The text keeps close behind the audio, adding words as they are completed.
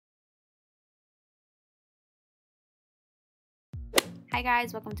Hi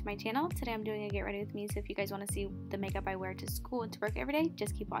guys, welcome to my channel. Today I'm doing a get ready with me, so if you guys want to see the makeup I wear to school and to work every day,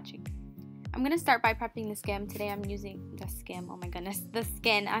 just keep watching. I'm going to start by prepping the skin. Today I'm using the skin, oh my goodness, the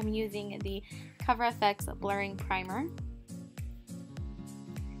skin. I'm using the Cover FX Blurring Primer.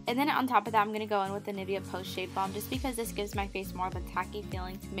 And then on top of that, I'm going to go in with the Nivea Post Shave Balm, just because this gives my face more of a tacky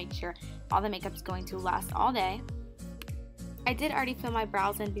feeling to make sure all the makeup's going to last all day. I did already fill my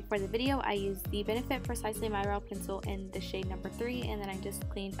brows in before the video. I used the Benefit Precisely My Brow Pencil in the shade number 3, and then I just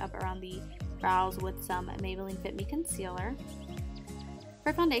cleaned up around the brows with some Maybelline Fit Me Concealer.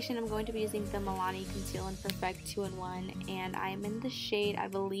 For foundation, I'm going to be using the Milani Conceal and Perfect 2-in-1, and I am in the shade, I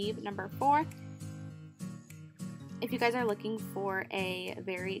believe, number 4. If you guys are looking for a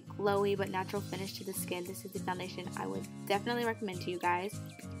very glowy but natural finish to the skin, this is the foundation I would definitely recommend to you guys.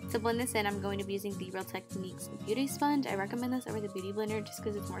 To blend this in, I'm going to be using the Real Techniques Beauty Sponge. I recommend this over the Beauty Blender just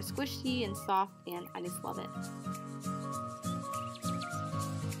because it's more squishy and soft, and I just love it.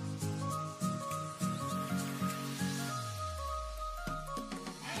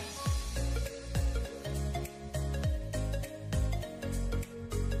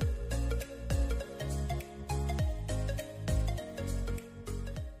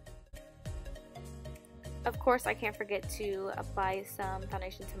 Of course, I can't forget to apply some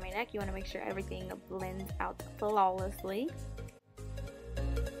foundation to my neck. You want to make sure everything blends out flawlessly.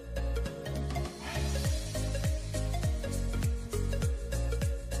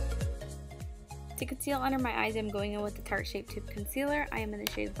 To conceal under my eyes, I'm going in with the Tarte Shape Tape Concealer. I am in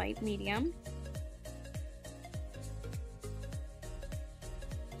the shade Light Medium.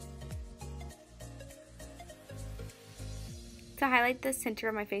 To highlight the center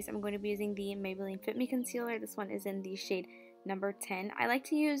of my face, I'm going to be using the Maybelline Fit Me Concealer. This one is in the shade number 10. I like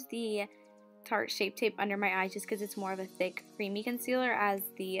to use the Tarte Shape Tape under my eyes just because it's more of a thick, creamy concealer, as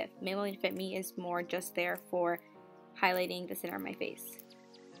the Maybelline Fit Me is more just there for highlighting the center of my face.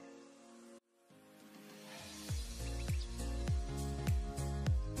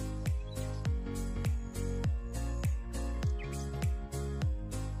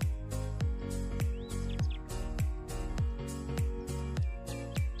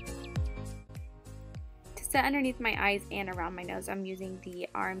 Set underneath my eyes and around my nose, I'm using the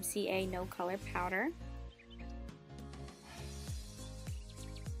RMCA No Color Powder.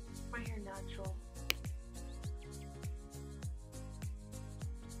 My hair natural.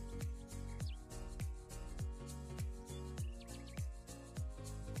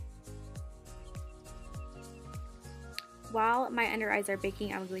 While my under eyes are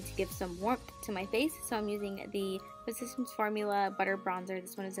baking, I'm going to give some warmth to my face, so I'm using the Physicians Formula Butter Bronzer.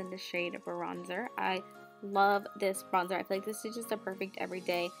 This one is in the shade Bronzer. I love this bronzer. I feel like this is just a perfect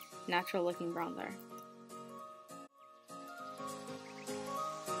everyday natural looking bronzer.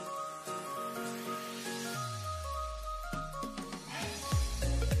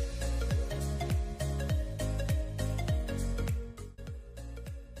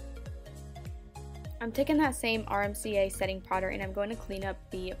 I'm taking that same RMCA setting powder and I'm going to clean up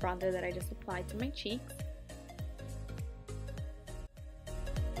the bronzer that I just applied to my cheeks.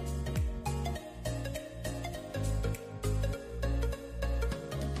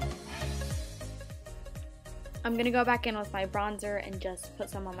 I'm going to go back in with my bronzer and just put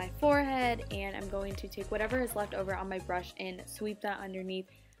some on my forehead, and I'm going to take whatever is left over on my brush and sweep that underneath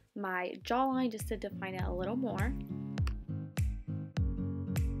my jawline just to define it a little more.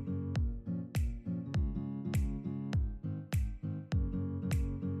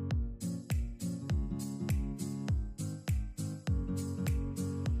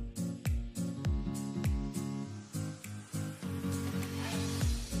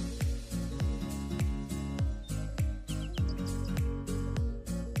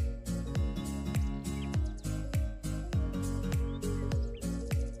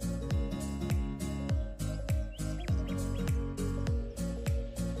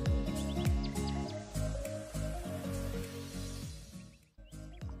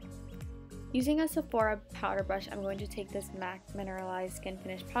 Using a Sephora powder brush, I'm going to take this MAC Mineralized Skin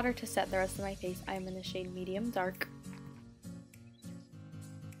Finish powder to set the rest of my face. I am in the shade Medium Dark.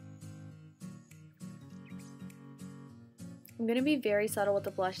 I'm going to be very subtle with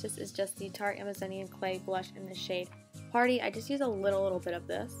the blush. This is just the Tarte Amazonian Clay blush in the shade Party. I just use a little bit of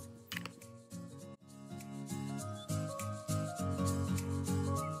this.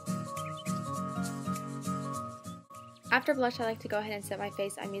 After blush, I like to go ahead and set my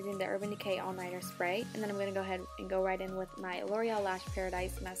face. I'm using the Urban Decay All Nighter Spray, and then I'm going to go ahead and go right in with my L'Oreal Lash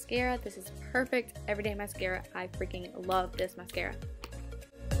Paradise Mascara. This is perfect everyday mascara. I freaking love this mascara.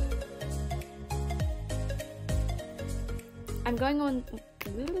 I'm going on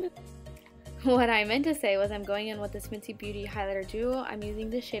What I meant to say was I'm going in with this Fenty Beauty highlighter duo. I'm using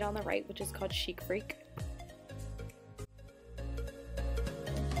this shade on the right, which is called Chic Freak.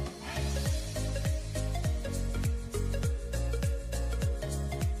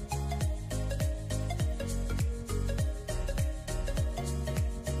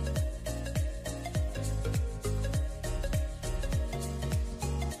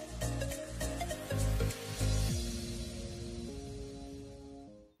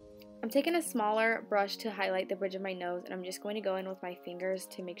 I'm taking a smaller brush to highlight the bridge of my nose, and I'm just going to go in with my fingers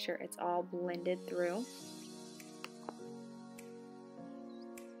to make sure it's all blended through.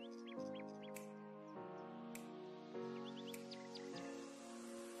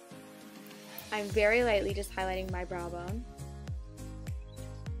 I'm very lightly just highlighting my brow bone.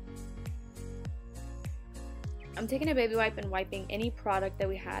 I'm taking a baby wipe and wiping any product that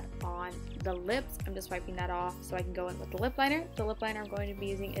we had on the lips. I'm just wiping that off so I can go in with the lip liner. The lip liner I'm going to be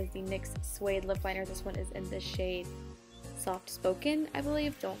using is the NYX Suede lip liner. This one is in the shade Soft Spoken, I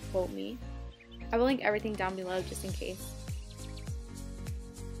believe. Don't quote me. I will link everything down below just in case.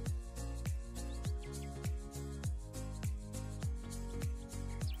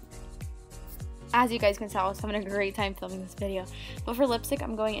 As you guys can tell, I was having a great time filming this video. But for lipstick,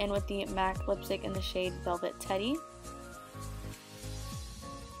 I'm going in with the MAC lipstick in the shade Velvet Teddy.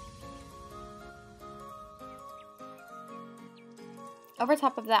 Over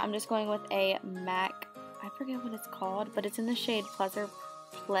top of that, I'm just going with a MAC, I forget what it's called, but it's in the shade Pleasure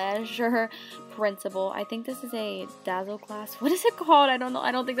Principle. I think this is a Dazzle Class. What is it called? I don't know.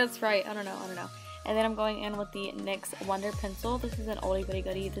 I don't think that's right. I don't know. And then I'm going in with the NYX Wonder Pencil. This is an oldie but a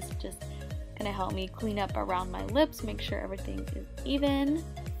goodie. This is just gonna help me clean up around my lips, make sure everything is even.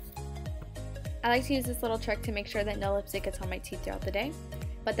 I like to use this little trick to make sure that no lipstick gets on my teeth throughout the day.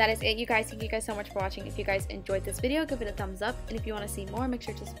 But that is it, you guys. Thank you guys so much for watching. If you guys enjoyed this video, give it a thumbs up, and if you want to see more, make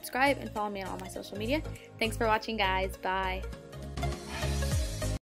sure to subscribe and follow me on all my social media. Thanks for watching, guys. Bye.